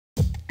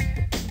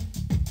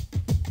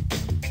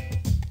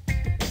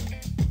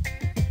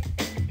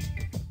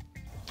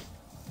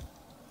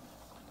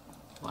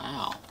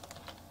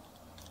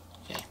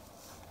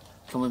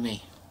Come with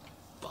me.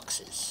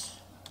 Boxes.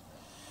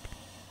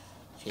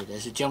 Okay,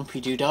 there's a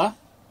jumpy doodah.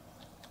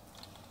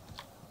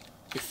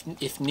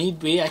 If need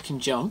be, I can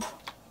jump.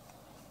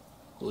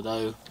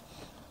 Although,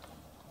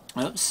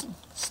 oops,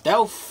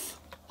 stealth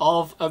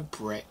of a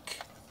brick.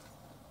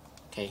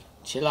 Okay,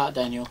 chill out,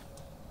 Daniel.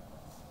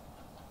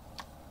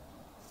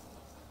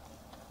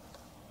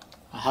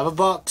 I have a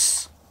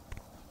box.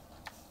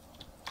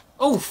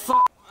 Oh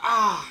fuck!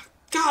 Ah,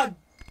 God!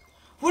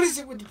 What is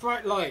it with the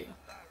bright light?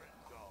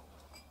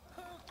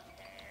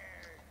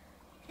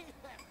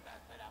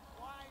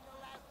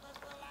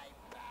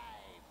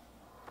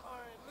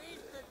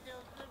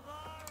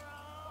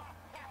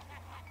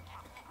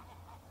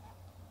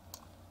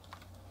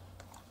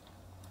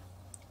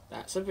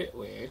 That's a bit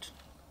weird.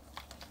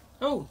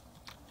 Oh,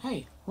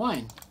 hey,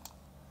 wine.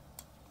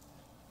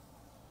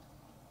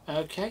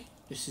 Okay,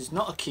 this is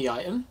not a key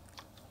item.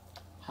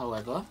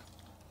 However,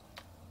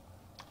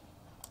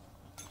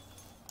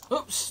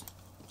 oops.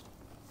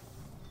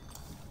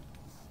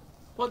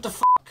 What the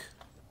fuck?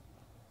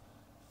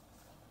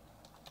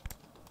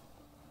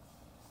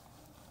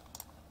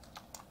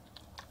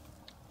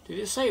 Did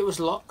it say it was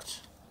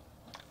locked?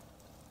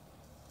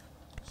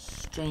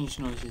 Strange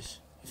noises.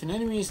 If an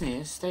enemy is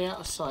near, stay out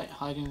of sight,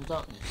 hide in the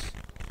darkness.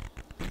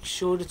 Make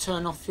sure to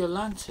turn off your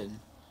lantern.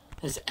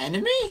 There's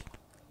enemy?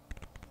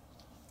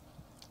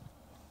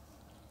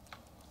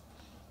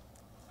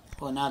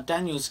 Well, now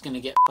Daniel's gonna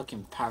get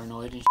fucking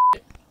paranoid and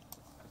shit.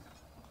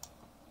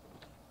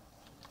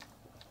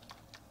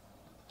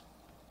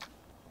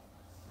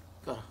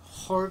 Got a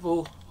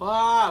horrible...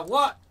 Ah,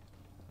 what?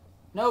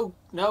 No,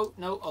 no,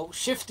 no. Oh,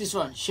 shift is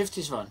run. Shift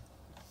is run.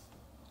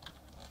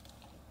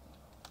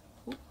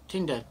 Ooh,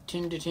 Tinder.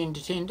 Tinder, Tinder,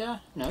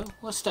 Tinder. No,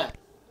 what's that?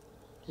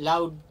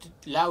 Loud...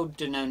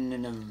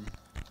 Loud-num-num.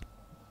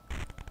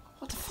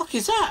 What the fuck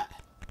is that?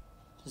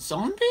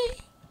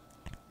 Zombie?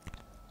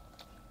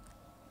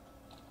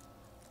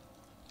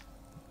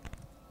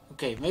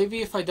 Okay,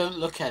 maybe if I don't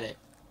look at it.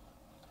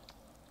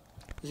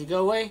 Does it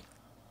go away?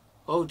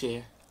 Oh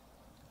dear.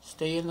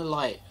 Stay in the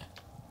light.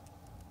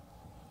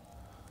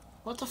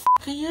 What the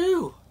fuck are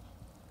you?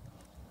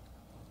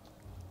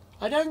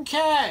 I don't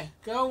care.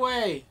 Go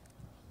away.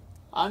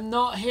 I'm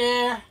not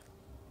here.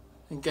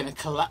 I'm gonna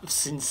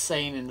collapse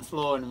insane in the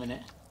floor in a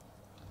minute.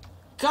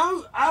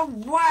 Go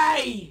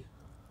away!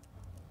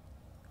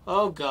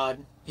 Oh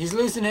god. He's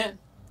losing it.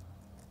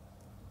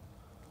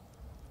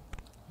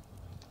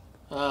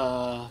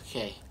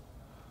 Okay.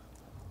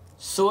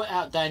 Sort it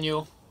out,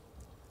 Daniel.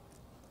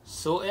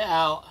 Sort it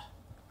out.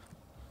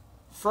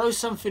 Throw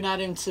something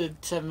at him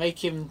to make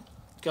him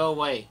go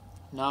away.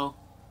 No.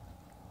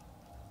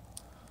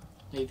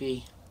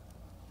 Maybe.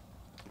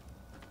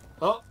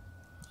 Oh.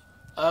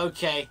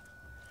 Okay.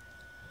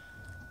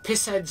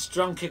 Pisshead's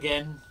drunk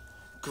again.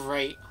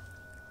 Great.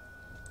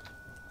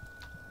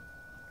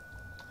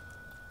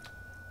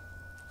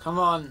 Come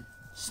on.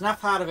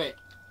 Snap out of it.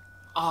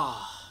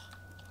 Ah.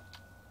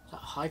 That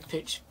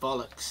high-pitched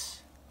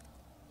bollocks.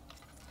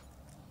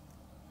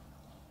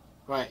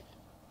 Right.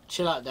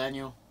 Chill out,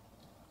 Daniel.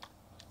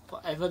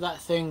 Whatever that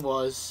thing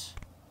was,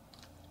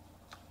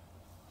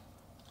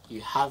 you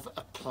have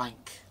a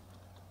plank.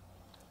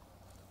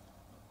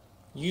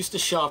 Use the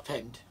sharp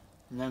end.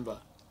 Remember.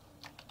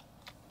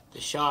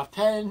 The sharp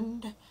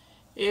end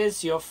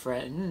is your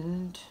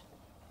friend.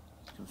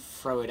 You can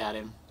throw it at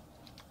him.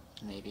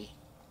 Maybe.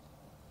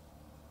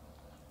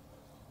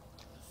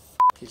 What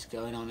the fuck is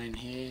going on in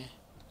here?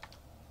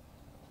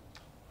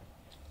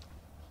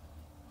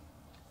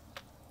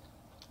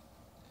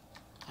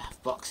 I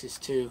have boxes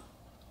too.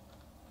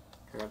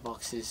 There are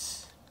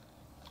boxes.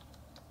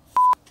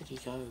 Where did he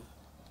go?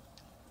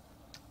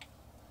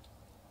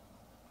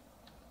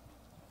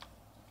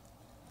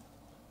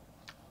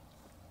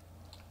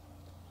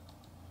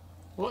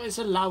 What is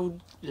a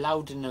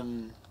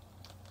laudanum?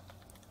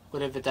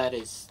 Whatever that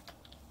is.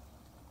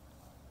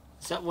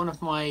 Is that one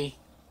of my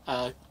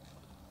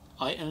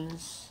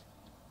items?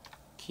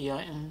 Key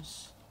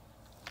items?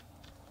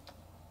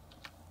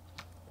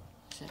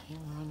 Is that him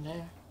around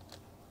there?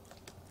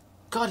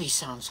 God, he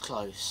sounds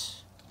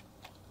close.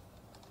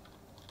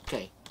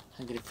 Okay,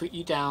 I'm going to put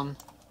you down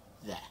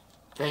there.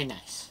 Very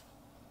nice.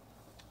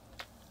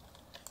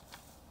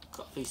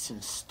 Got to be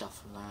some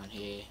stuff around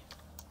here.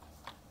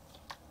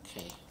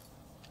 Okay,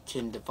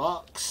 tinder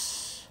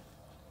box.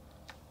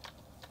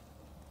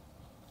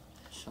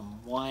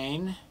 Some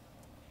wine.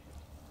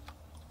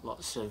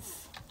 Lots of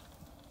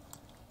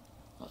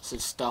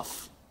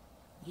stuff.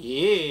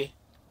 Yeah.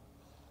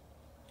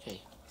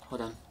 Okay,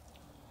 hold on.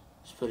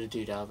 Let's put a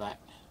doodah back.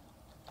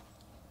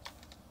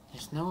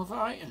 There's no other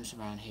items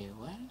around here.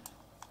 Where?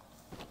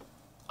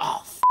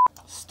 Oh,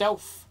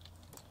 stealth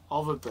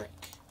of a brick.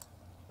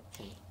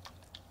 Okay.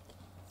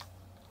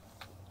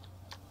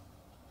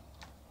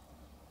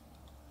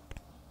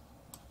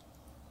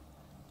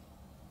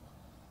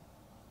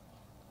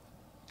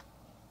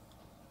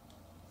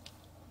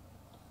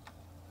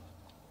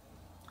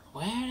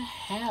 Where the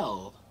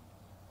hell?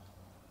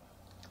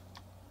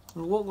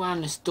 I'm gonna walk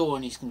around this door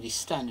and he's gonna be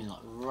standing like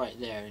right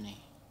there, isn't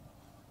he?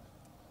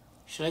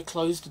 Should I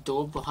close the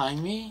door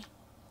behind me?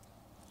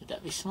 Would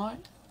that be smart?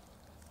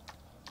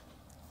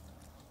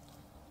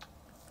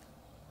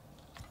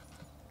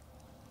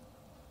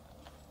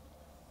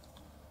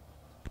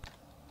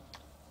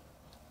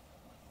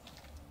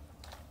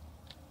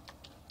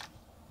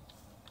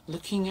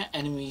 Looking at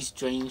enemies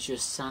drains your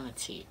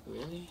sanity.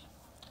 Really?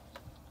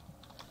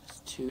 It's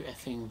too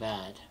effing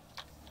bad.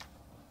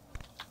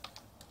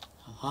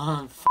 Come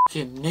on,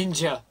 fucking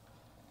ninja!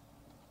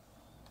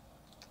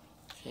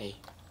 Okay.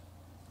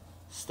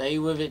 Stay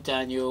with it,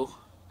 Daniel.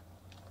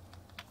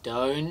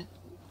 Don't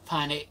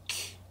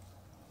panic.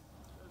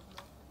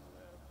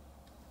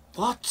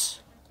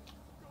 What?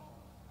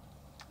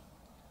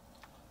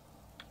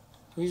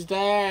 Who's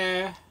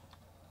there?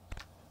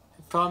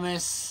 I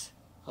promise.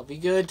 I'll be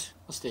good.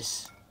 What's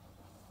this?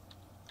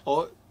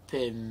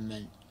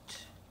 Orpiment.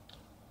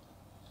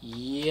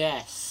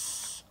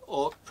 Yes.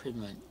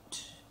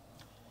 Orpiment.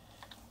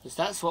 Because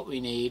that's what we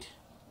need.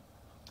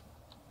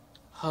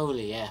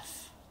 Holy F.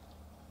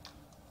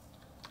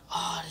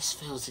 Oh, this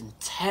feels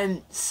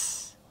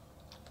intense.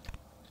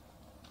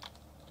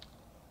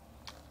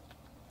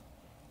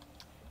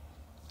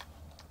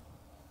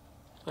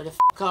 Where the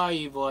fuck are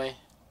you, boy?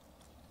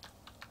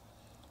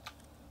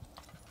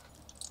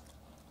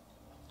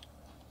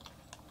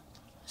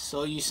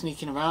 Saw you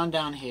sneaking around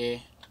down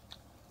here.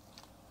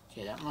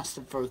 Okay, that must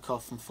have broke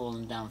off and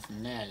fallen down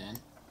from there then.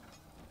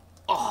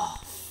 Oh,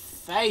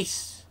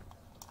 face!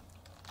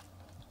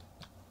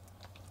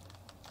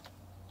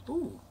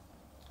 Ooh,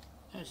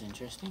 that was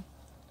interesting.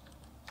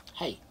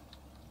 Hey.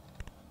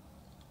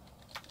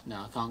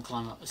 No, I can't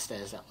climb up the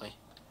stairs that way.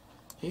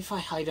 Maybe if I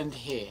hide under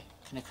here.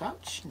 Can I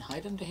crouch and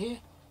hide under here?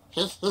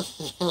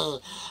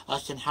 I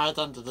can hide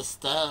under the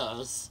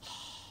stairs.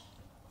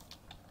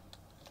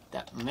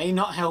 That may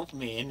not help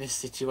me in this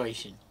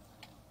situation.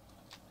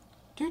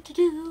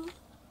 Do.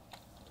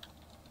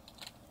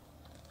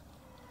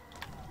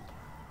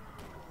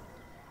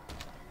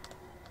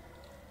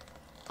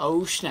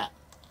 Oh snap.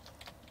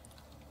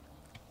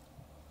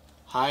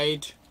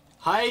 Hide.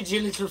 Hide,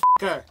 you little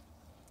fucker.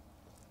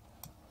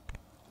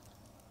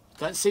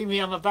 Can't see me,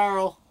 I'm a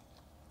barrel.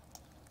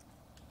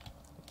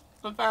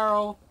 A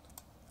barrel.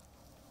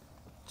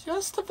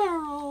 Just a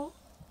barrel.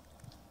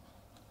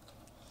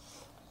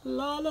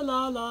 La la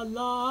la la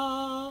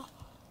la.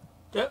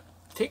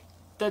 Pick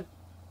the...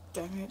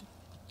 Damn it.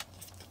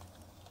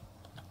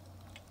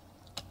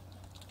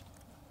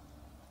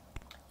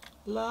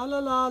 La la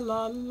la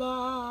la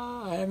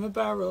la. I'm a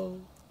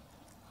barrel.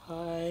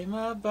 I'm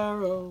a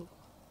barrel.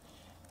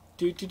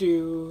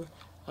 Do.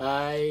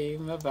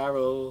 I'm a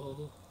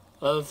barrel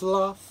of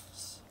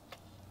laughs.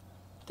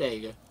 There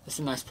you go. That's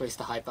a nice place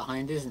to hide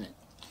behind, isn't it?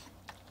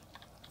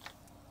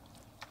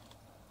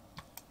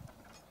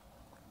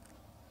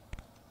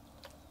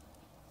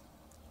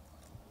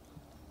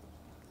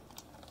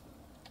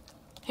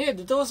 Here,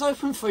 the door's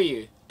open for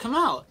you. Come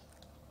out.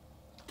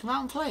 Come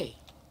out and play.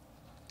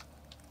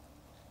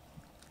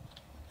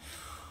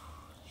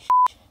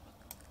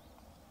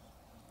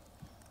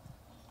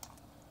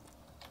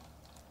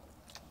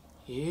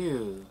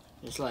 Ew.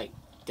 There's like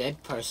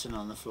dead person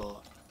on the floor.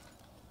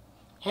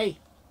 Hey,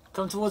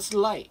 come towards the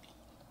light.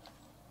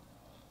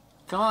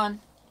 Come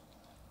on.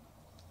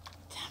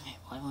 Damn it,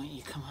 why won't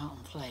you come out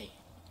and play?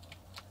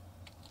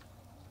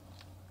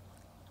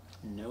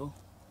 No.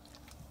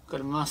 Got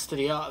to master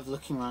the art of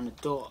looking around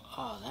the door.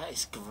 Oh, that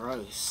is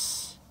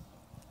gross.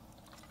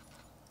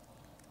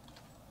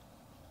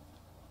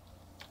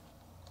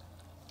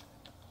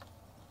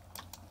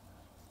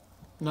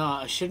 No,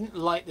 I shouldn't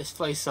light this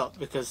place up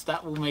because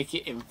that will make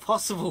it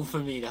impossible for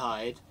me to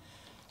hide.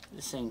 At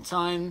the same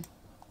time,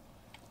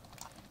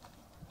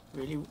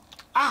 really...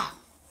 Ah!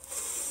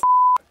 F***.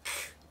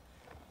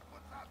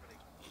 What's happening?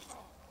 Oh,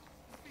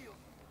 feels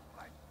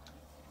like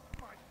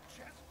my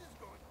chest is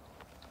going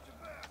to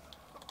burst.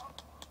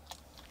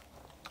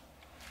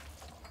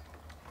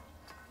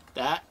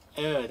 That...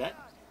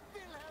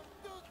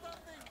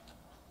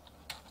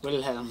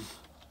 Wilhelm.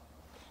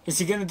 Is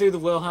he gonna do the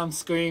Wilhelm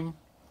scream?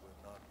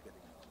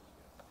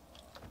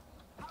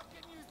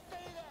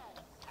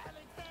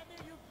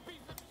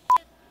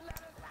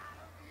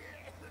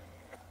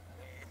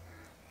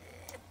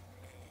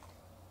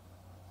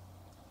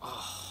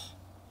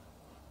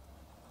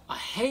 I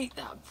hate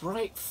that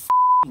bright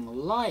f***ing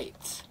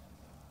light.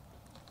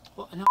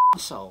 What an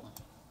asshole.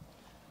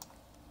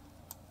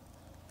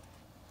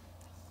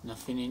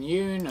 Nothing in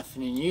you,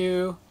 nothing in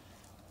you,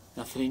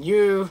 nothing in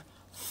you.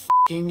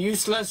 F***ing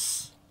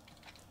useless.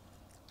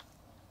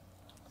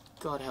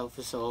 God help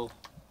us all.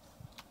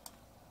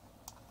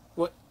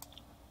 What?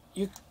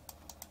 You...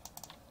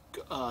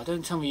 Oh,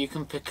 don't tell me you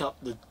can pick up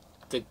the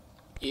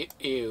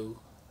ew.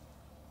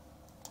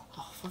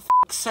 Oh, for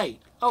f***'s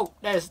sake. Oh,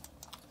 there's...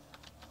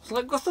 It's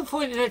like, what's the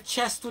point in a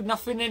chest with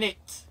nothing in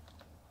it?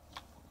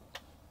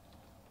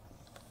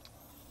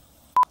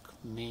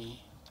 Fuck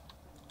me.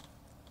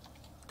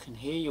 I can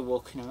hear you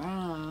walking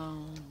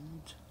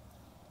around.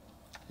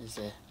 There's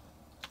a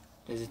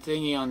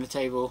thingy on the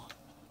table.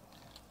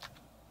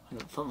 I'm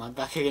gonna put my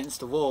back against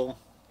the wall.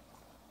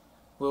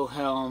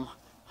 Wilhelm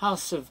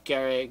House of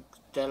Garrick,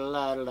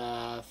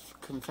 Delala,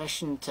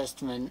 Confession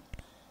Testament.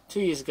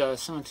 2 years ago,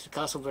 someone to the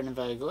Castle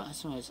Brennenberg.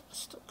 Someone was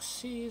stuck.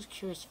 See, was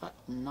curious about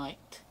the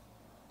night.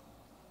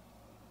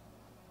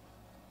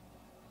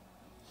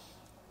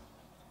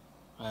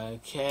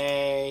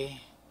 Okay.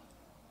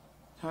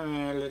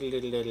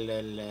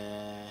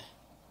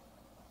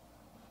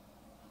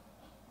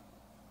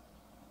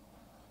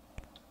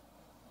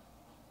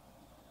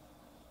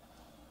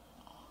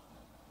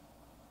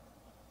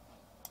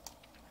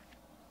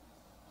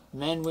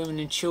 Men, women,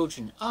 and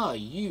children. Ah,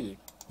 you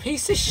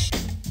piece of shit.